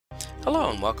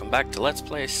Hello and welcome back to Let's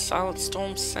Play Silent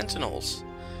Storm Sentinels.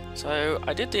 So,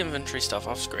 I did the inventory stuff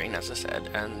off screen as I said,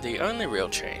 and the only real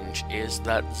change is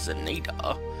that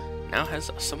Zenida now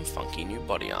has some funky new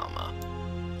body armor.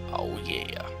 Oh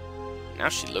yeah. Now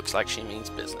she looks like she means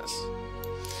business.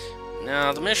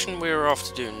 Now, the mission we're off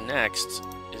to do next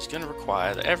is going to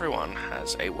require that everyone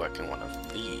has a working one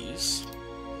of these.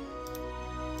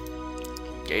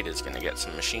 Gator's going to get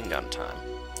some machine gun time,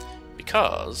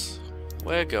 because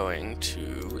we're going to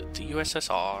the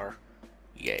USSR,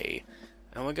 yay,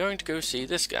 and we're going to go see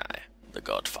this guy, the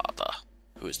Godfather,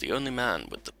 who is the only man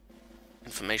with the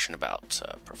information about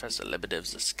Professor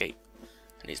Lebedev's escape,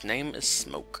 and his name is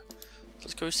Smoke.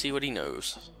 Let's go see what he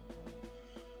knows.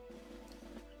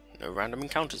 No random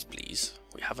encounters, please.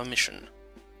 We have a mission.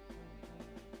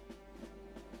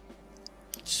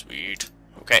 Sweet.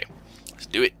 Okay, let's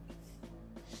do it.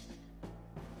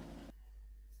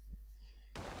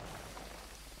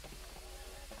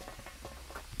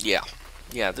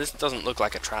 Yeah, this doesn't look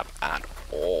like a trap at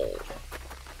all.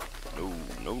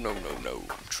 No.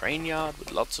 Train yard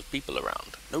with lots of people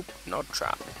around. Nope, not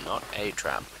trap. Not a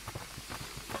trap.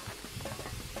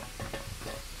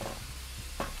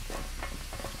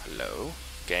 Hello?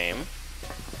 Game?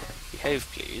 Behave,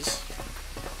 please.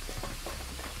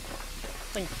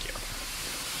 Thank you.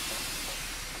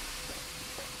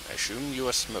 I assume you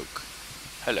are Smoke.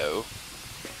 Hello?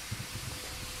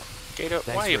 Gator,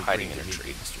 why are you hiding in a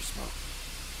tree? Mr. Smoke.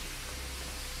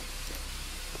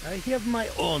 I have my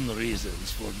own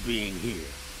reasons for being here.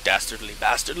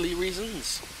 Bastardly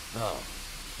reasons? Oh,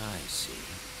 I see.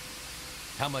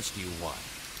 How much do you want?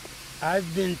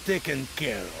 I've been taken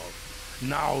care of.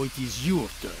 Now it is your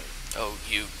turn. Oh,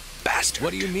 you bastard.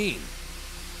 What do you mean?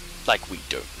 Like we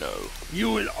don't know. You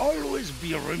will always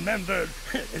be remembered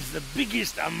as the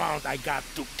biggest amount I got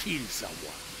to kill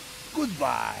someone.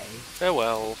 Goodbye.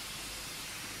 Farewell.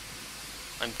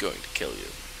 I'm going to kill you.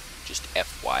 Just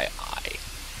FYI.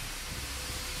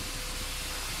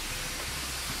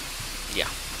 Yeah.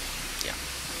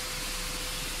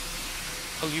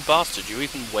 Oh, you bastard, you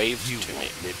even waved You to me.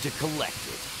 won't live to collect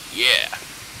it. Yeah.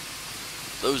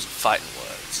 Those are fighting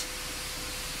words.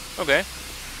 Okay.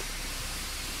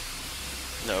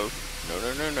 No.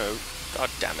 God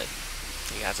damn it.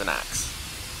 He has an axe.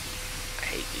 I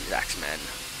hate these axemen.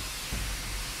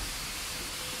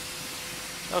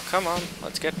 Oh, come on.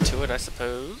 Let's get to it, I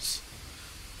suppose.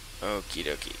 Okie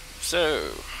dokie.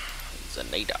 So,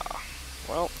 Zenida.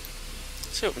 Well,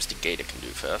 let's see what Mr. Gator can do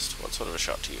first. What sort of a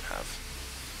shot do you have?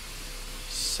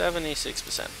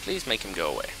 76%. Please make him go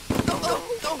away.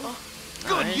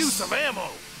 Good Nice. use of ammo.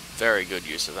 Very good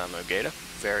use of ammo, Gator.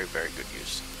 Very good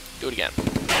use. Do it again.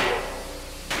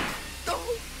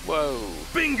 Whoa.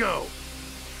 Bingo.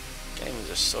 Game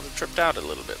just sort of tripped out a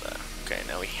little bit there. Okay,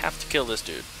 now we have to kill this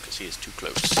dude, because he is too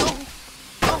close.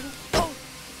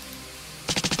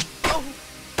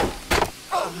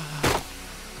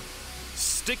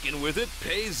 Sticking with it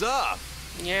pays off.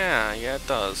 Yeah, it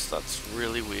does. That's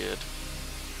really weird.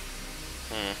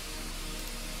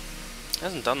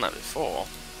 Hasn't done that before.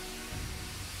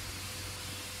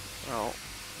 Well,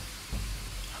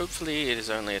 hopefully it is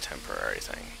only a temporary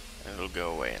thing, and it'll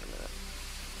go away in a minute.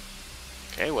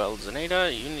 Okay, well, Zenida,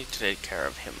 you need to take care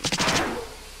of him.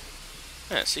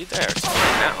 Yeah, see there, it's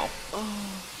fine now.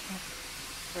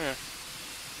 Yeah,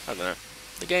 I don't know.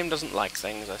 The game doesn't like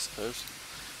things, I suppose.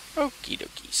 Okie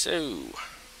dokie, so...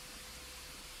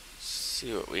 let's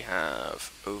see what we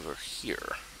have over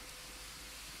here.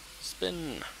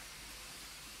 Spin.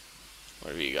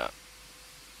 What have you got?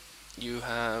 You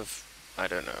have... I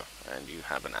don't know. And you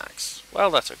have an axe.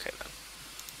 Well, that's okay then.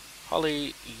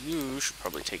 Holly, you should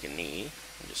probably take a knee.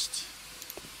 And just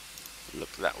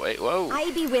look that way. Whoa!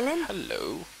 I be willing.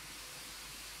 Hello.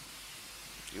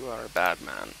 You are a bad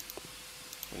man.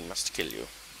 We must kill you.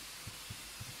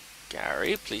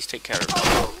 Gary, please take care of me.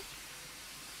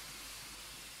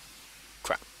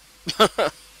 Crap.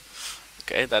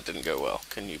 Okay, that didn't go well.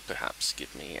 Can you perhaps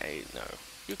give me a... no.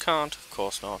 You can't, of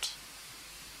course not.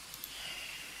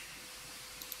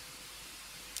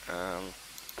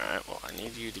 Alright, well, I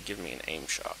need you to give me an aim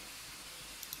shot.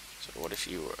 So what if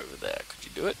you were over there? Could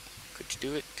you do it? Could you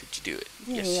do it? Could you do it?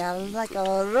 Yes, They are you like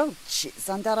could. roaches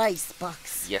under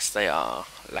icebox. Yes, they are.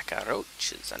 Like a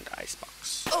roaches under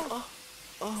icebox.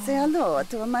 Say hello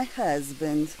to my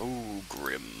husband. Oh,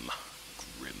 grim.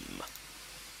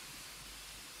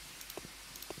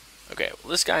 Okay,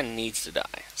 well, this guy needs to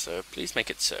die, so please make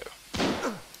it so.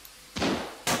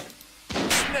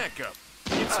 Snack up.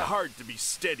 It's hard to be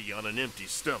steady on an empty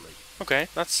stomach. Okay,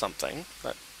 that's something.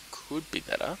 That could be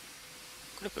better.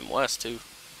 Could have been worse, too.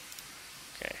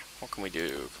 Okay, What can we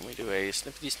do? Can we do a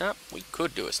snippety snap? We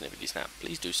could do a snippety snap.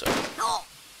 Please do so.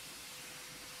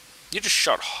 You just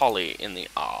shot Holly in the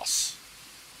arse.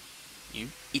 You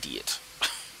idiot.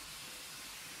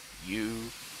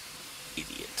 You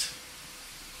idiot.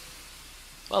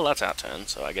 Well, that's our turn,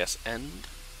 so I guess end.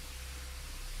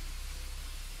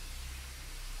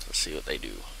 Let's see what they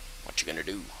do. What you gonna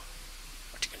do?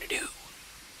 What you gonna do?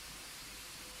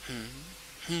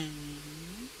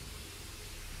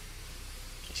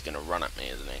 He's gonna run at me,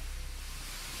 isn't he?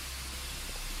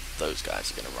 Those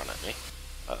guys are gonna run at me.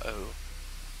 Uh-oh.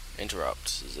 Interrupt.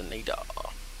 Zenida.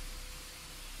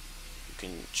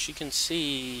 She can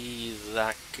see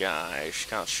that guy. She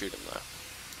can't shoot him though.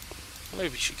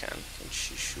 Maybe she can. Can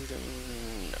she shoot him?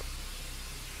 No.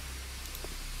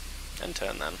 End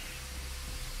turn then.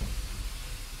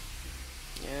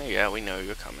 Yeah, we know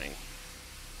you're coming.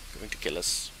 Going to kill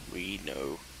us. We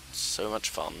know. It's so much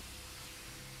fun.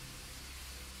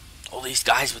 All these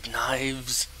guys with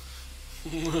knives.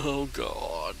 Oh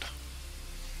god.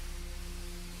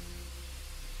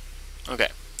 Okay,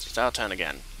 it's our turn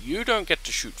again. You don't get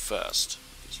to shoot first,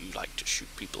 because you like to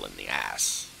shoot people in the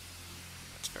ass.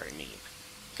 That's very mean.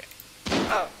 Okay.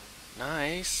 Oh.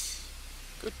 Nice.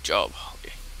 Good job,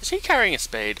 Holly. Is he carrying a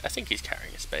spade? I think he's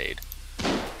carrying a spade.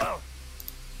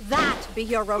 That be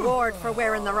your reward for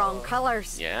wearing the wrong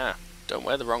colours. Yeah, don't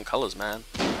wear the wrong colours, man.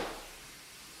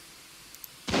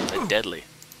 They're deadly.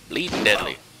 Bleeding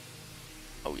deadly.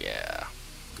 Oh yeah.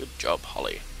 Good job,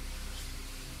 Holly.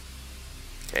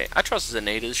 Okay, I trust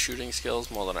Zenaida's shooting skills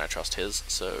more than I trust his,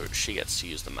 so she gets to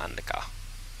use the Mandika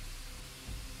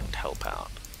and help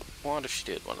out. What if she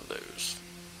did one of those?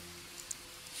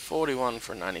 41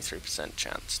 for a 93%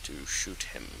 chance to shoot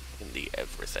him in the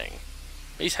everything.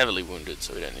 He's heavily wounded,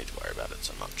 so we don't need to worry about it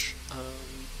so much.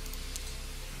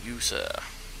 You, sir.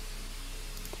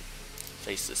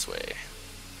 Face this way.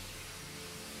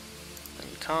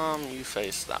 And Calm, you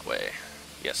face that way.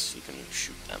 Yes, you can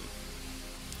shoot them.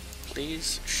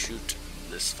 Please shoot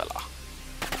this fella.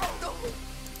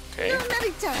 Okay.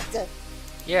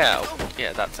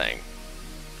 Yeah, that thing.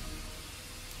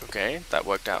 Okay, that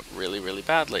worked out really, really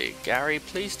badly. Gary,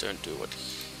 please don't do what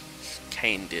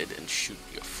Kane did and shoot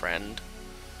your friend.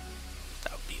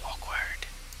 That would be awkward.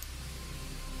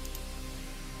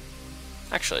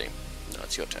 Actually, no,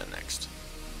 it's your turn next.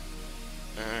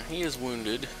 He is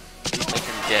wounded. Please make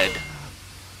him dead.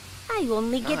 I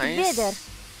only get better.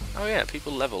 Oh yeah,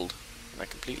 people leveled. I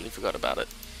completely forgot about it.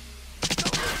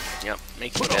 Yep,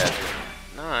 make him dead.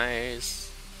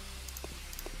 Nice.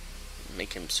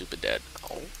 Make him super dead.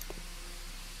 Oh.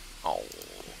 Oh.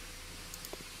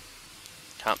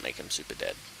 Can't make him super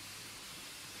dead.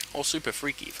 Or super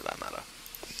freaky, for that matter.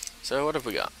 So what have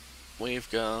we got? We've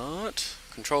got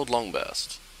controlled long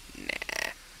burst.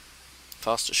 Nah.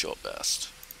 Faster short burst.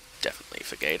 Definitely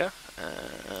for Gator.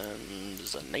 And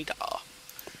Zenida.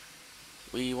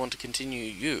 We want to continue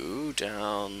you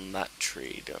down that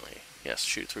tree, don't we? Yes,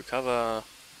 shoot through cover.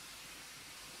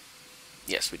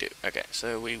 Yes, we do. Okay,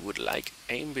 so we would like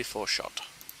aim before shot.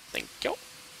 Thank you.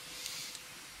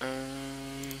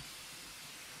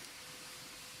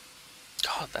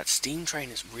 God, that steam train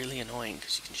is really annoying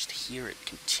because you can just hear it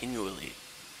continually.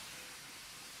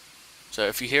 So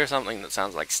if you hear something that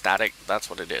sounds like static, that's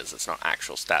what it is. It's not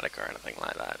actual static or anything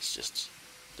like that. It's just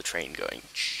the train going.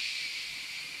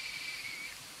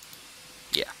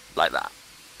 Yeah, like that.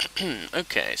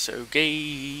 Okay, so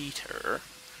Gator,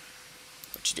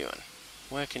 what you doing?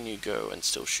 Where can you go and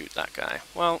still shoot that guy?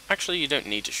 Well, actually you don't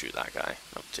need to shoot that guy,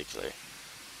 not particularly.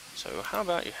 So how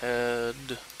about you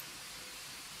head...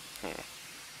 Let's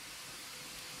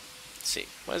see,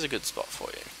 where's a good spot for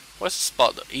you? Where's a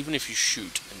spot that even if you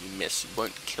shoot and you miss, you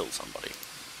won't kill somebody?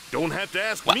 Don't have to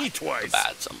ask me twice. The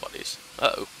bad somebodies.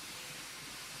 Uh-oh.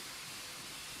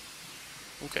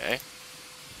 Okay.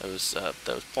 There was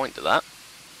point to that.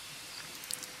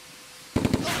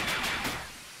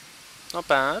 Not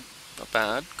bad. Not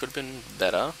bad. Could have been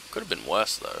better. Could have been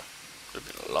worse, though. Could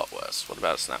have been a lot worse. What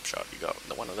about a snapshot? You got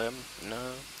one of them?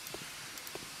 No.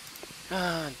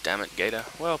 Ah, damn it, Gator.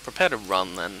 Well, prepare to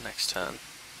run, then, next turn.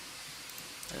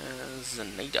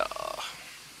 Zenida.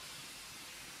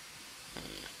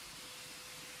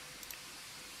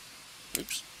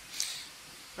 Oops.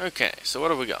 Okay, so what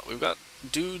have we got? We've got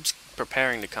dudes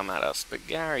preparing to come at us, but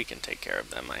Gary can take care of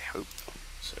them, I hope.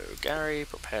 So, Gary,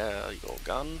 prepare your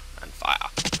gun and fire.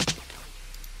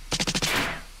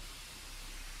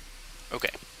 Okay.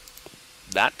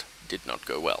 That did not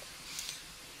go well.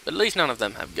 But at least none of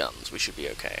them have guns. We should be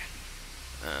okay.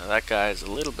 That guy is a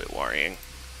little bit worrying.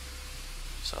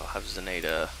 So I'll have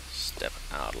Zenida step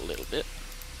out a little bit.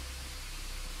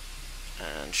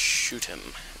 And shoot him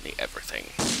The everything.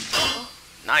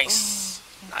 Nice!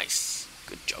 Nice.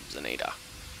 Good job, Zenida.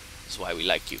 This is why we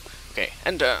like you. Okay,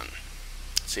 and done.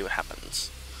 Let's see what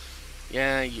happens.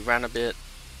 Yeah, you ran a bit.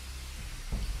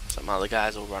 Some other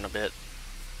guys will run a bit.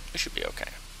 We should be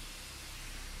okay.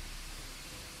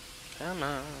 Come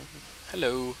on.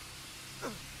 Hello.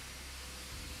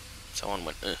 Someone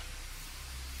went, ugh.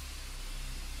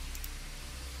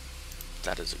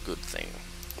 That is a good thing.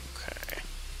 Okay.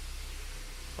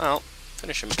 Well,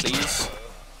 finish him, please.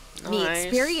 Me Nice.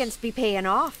 experience be paying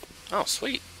off. Oh,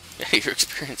 sweet. Yeah, your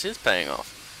experience is paying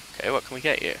off. Okay, what can we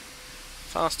get you?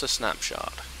 Faster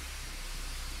snapshot.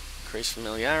 Increase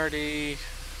familiarity,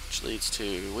 which leads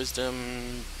to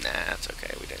wisdom. Nah, it's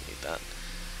okay, we don't need that.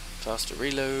 Faster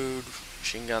reload,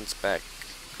 machine gun spec,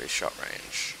 increase shot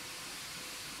range.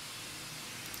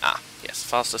 Ah, yes,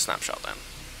 faster snapshot then.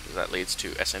 Because that leads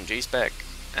to SMG spec,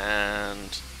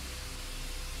 and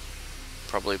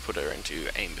probably put her into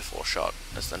aim before shot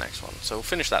as the next one. So we'll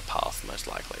finish that path, most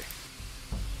likely.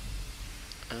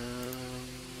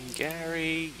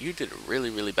 Gary, you did a really,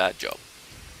 really bad job.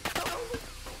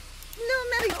 No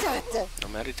meritate. No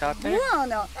meritate?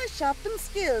 Buono, I sharpened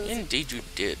skills. Indeed you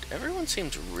did. Everyone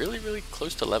seems really, really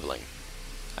close to leveling.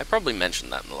 I probably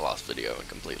mentioned that in the last video and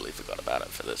completely forgot about it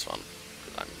for this one.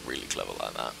 Because I'm really clever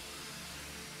like that.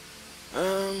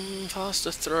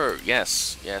 Faster throw.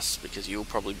 Yes, yes, because you'll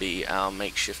probably be our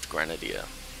makeshift grenadier.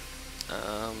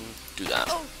 Do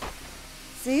that.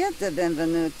 Siete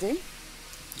benvenuti.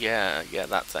 Yeah,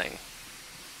 that thing.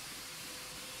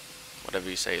 Whatever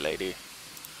you say, lady.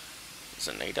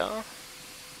 Zenida?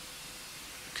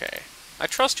 Okay. I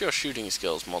trust your shooting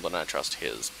skills more than I trust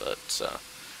his, but,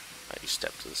 you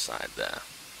step to the side there.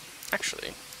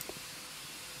 Actually,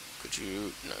 could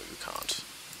you... No, you can't.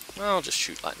 Well, I'll just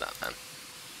shoot like that, then.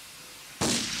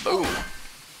 Boom!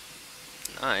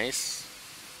 Nice.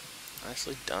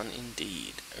 Nicely done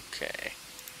indeed. Okay.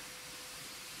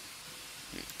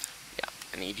 Yeah,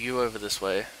 I need you over this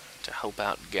way to help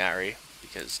out Gary,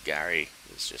 because Gary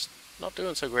is just not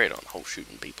doing so great on the whole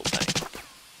shooting people thing.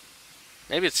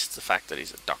 Maybe it's the fact that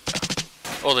he's a doctor,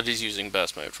 or that he's using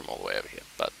burst mode from all the way over here,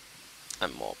 but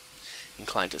I'm more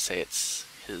inclined to say it's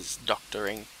his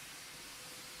doctoring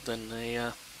than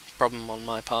a problem on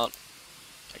my part.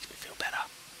 Makes me feel better.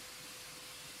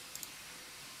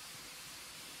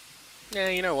 Yeah,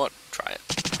 you know what? Try it.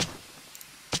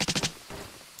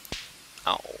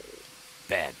 Oh.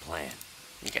 Bad plan.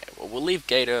 Okay, well, we'll leave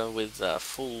Gator with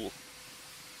full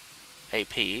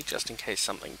AP, just in case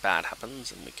something bad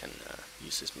happens, and we can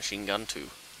use this machine gun to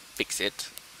fix it.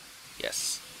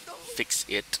 Yes, fix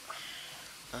it.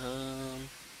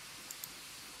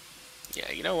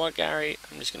 Yeah, you know what, Gary?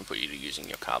 I'm just going to put you to using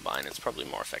your carbine. It's probably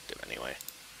more effective anyway.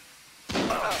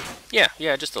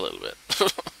 Yeah, just a little bit.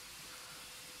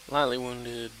 Lightly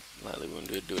wounded,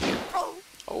 do it again.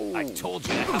 Oh! I told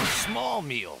you to have a small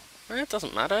meal. It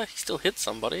doesn't matter, he still hit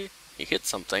somebody. He hit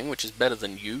something, which is better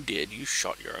than you did. You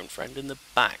shot your own friend in the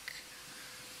back.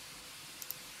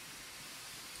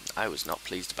 I was not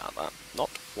pleased about that. Not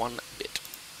one bit.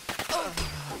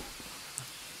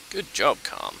 Good job,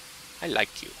 Calm. I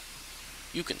like you.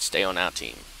 You can stay on our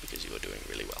team, because you are doing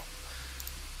really well.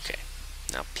 Okay,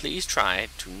 now please try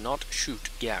to not shoot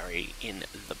Gary in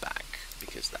the back,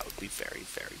 because that would be very,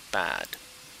 very bad.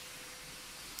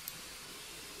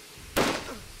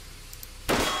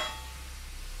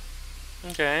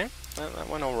 Okay, that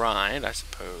went alright, I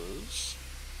suppose.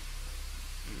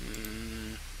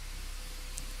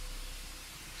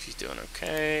 She's doing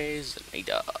okay.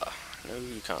 Zenida. No,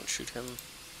 you can't shoot him.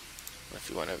 What if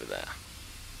you went over there?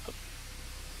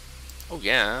 Oh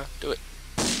yeah, do it.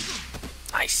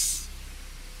 Nice.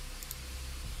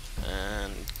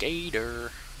 And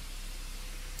Gator.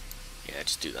 Yeah,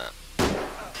 just do that.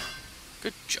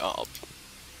 Good job.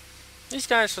 These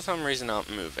guys for some reason aren't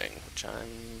moving, which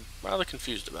I'm rather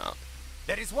confused about.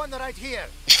 There is one right here.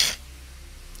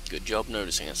 Good job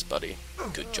noticing us, buddy.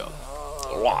 Good job.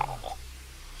 Wow.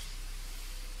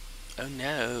 Oh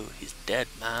no, he's dead,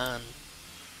 man.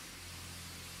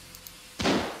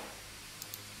 Come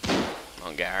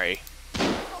on, Gary.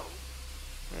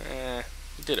 You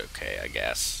did okay, I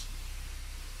guess.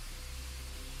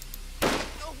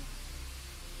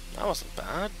 That wasn't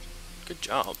bad. Good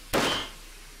job.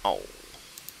 Oh.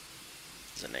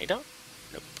 Zenida?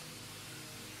 Nope.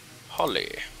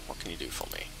 Holly, what can you do for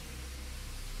me?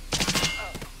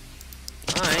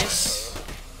 Nice.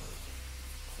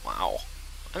 Wow.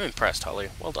 I'm impressed, Holly.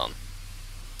 Well done.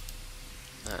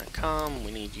 Calm,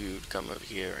 we need you to come over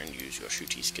here and use your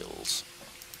shooty skills.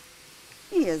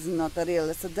 He is not a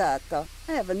real soldato.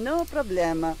 I have no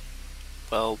problema.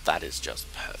 Well, that is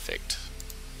just perfect.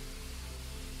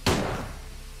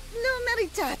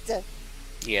 maritata.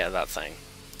 Yeah, that thing.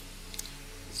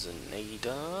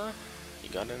 Zenida, you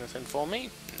got anything for me?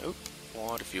 Nope.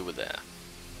 What if you were there?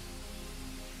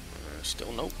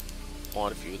 Still nope.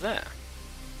 What if you were there?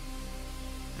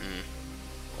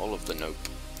 All of the nope.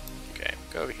 Okay,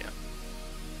 go over here.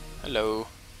 Hello.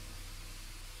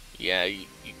 Yeah, you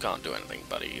can't do anything,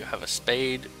 buddy. You have a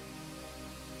spade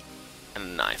and a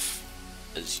knife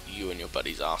as you and your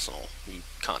buddy's arsenal. You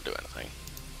can't do anything.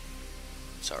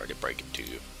 Sorry to break it to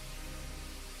you.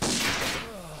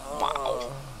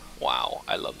 Wow. Wow,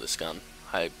 I love this gun.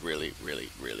 I really, really,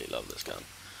 really love this gun.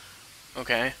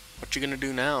 Okay, what you gonna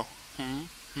do now?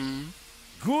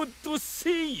 Good to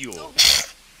see you.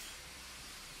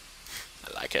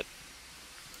 I like it.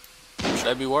 Should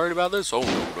I be worried about this? Oh,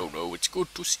 no, it's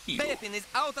good to see you. Weapon is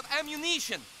out of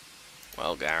ammunition.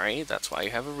 Well, Gary, that's why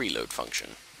you have a reload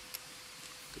function.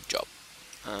 Good job.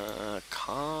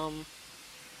 Calm.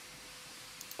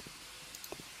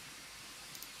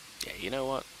 Yeah, you know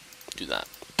what? Do that.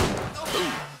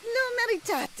 No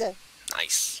maritata.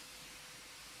 Nice.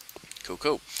 Cool,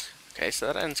 cool. Okay, so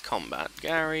that ends combat.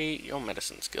 Gary, your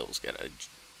medicine skills get a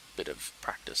bit of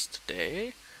practice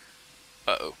today.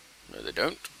 Uh-oh. No, they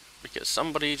don't. Because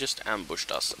somebody just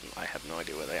ambushed us, and I have no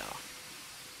idea where they are.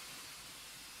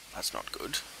 That's not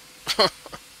good.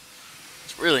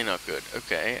 It's really not good.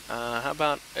 Okay, how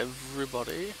about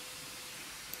everybody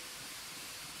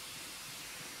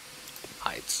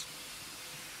hides?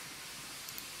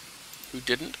 Who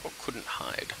didn't or couldn't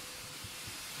hide?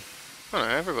 Oh no,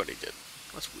 everybody did.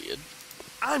 That's weird.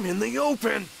 I'm in the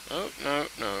open! Oh,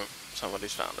 no.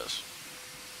 Somebody's found us.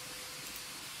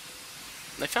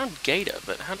 They found Gator,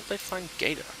 but how did they find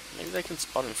Gator? Maybe they can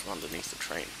spot him from underneath the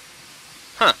train.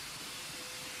 Huh.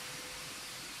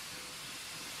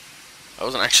 I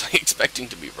wasn't actually expecting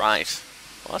to be right.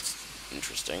 Well, that's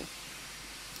interesting.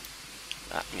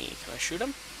 That me. Can I shoot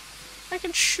him? I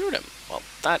can shoot him. Well,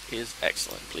 that is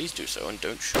excellent. Please do so and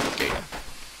don't shoot the Gator.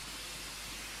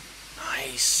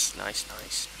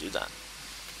 Nice. Do that.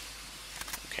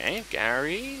 Okay,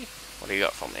 Gary. What do you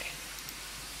got for me?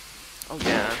 Oh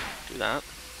yeah, do that.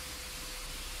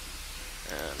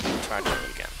 And try doing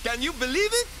it again. Can you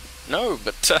believe it? No,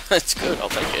 but it's good. I'll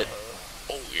take it.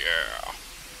 Oh yeah.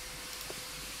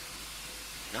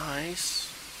 Nice.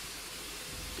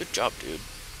 Good job, dude.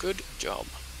 Good job.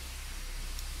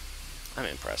 I'm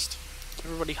impressed.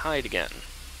 Everybody hide again.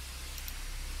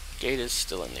 Gate is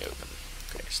still in the open.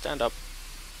 Okay, stand up.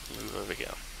 Move over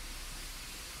here.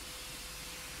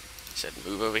 He said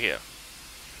move over here.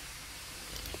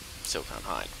 Still can't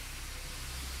hide.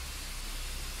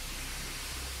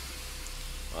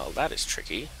 Well, that is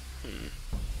tricky.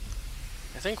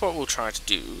 I think what we'll try to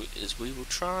do is we will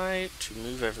try to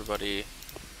move everybody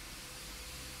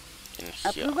in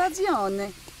here.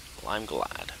 Approvazione. Well, I'm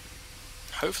glad.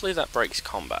 Hopefully that breaks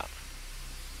combat.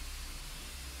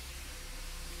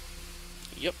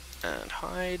 Yep, and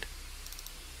hide.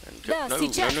 And go.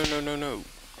 No.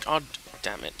 God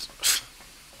damn it.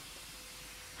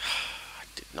 I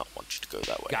did not want you to go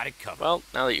that way. Got it covered. Well,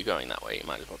 now that you're going that way, you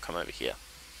might as well come over here.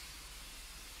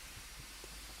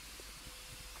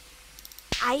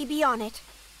 I be on it.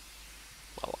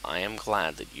 Well, I am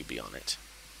glad that you be on it.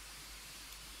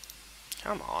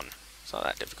 Come on. It's not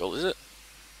that difficult, is it?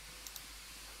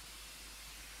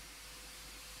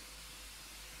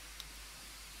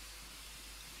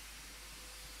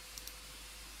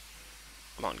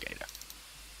 Come on, Gator.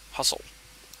 Hustle.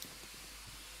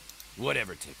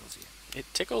 Whatever tickles you. It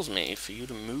tickles me for you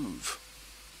to move.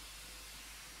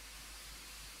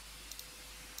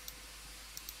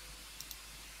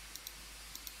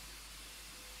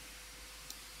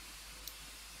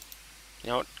 You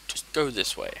know what? Just go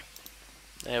this way.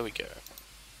 There we go.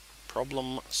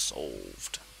 Problem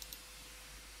solved.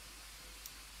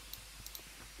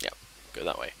 Yep. Go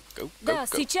that way. Go. Да,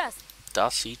 сейчас. Da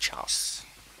сейчас.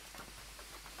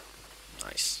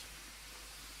 Nice.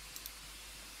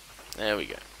 There we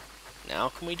go. Now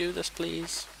can we do this,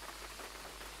 please?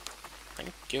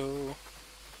 Thank you.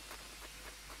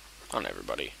 On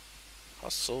everybody.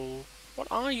 Hustle. What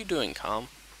are you doing, Calm?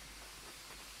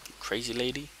 You crazy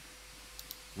lady?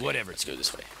 Okay, Whatever. let's go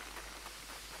this way.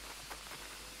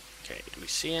 Okay, do we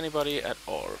see anybody at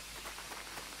all?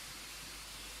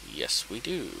 Yes, we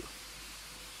do.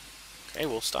 Okay,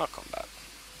 we'll start combat.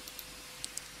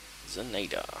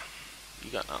 Zenida. You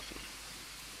got nothing.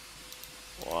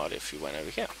 What if you went over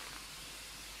here?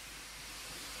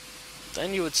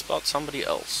 Then you would spot somebody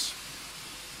else.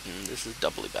 This is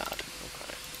doubly bad.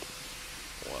 Okay.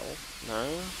 Well,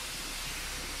 no.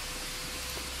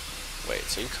 Wait,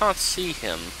 so you can't see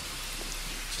him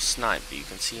to snipe, but you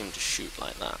can see him to shoot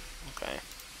like that. Okay.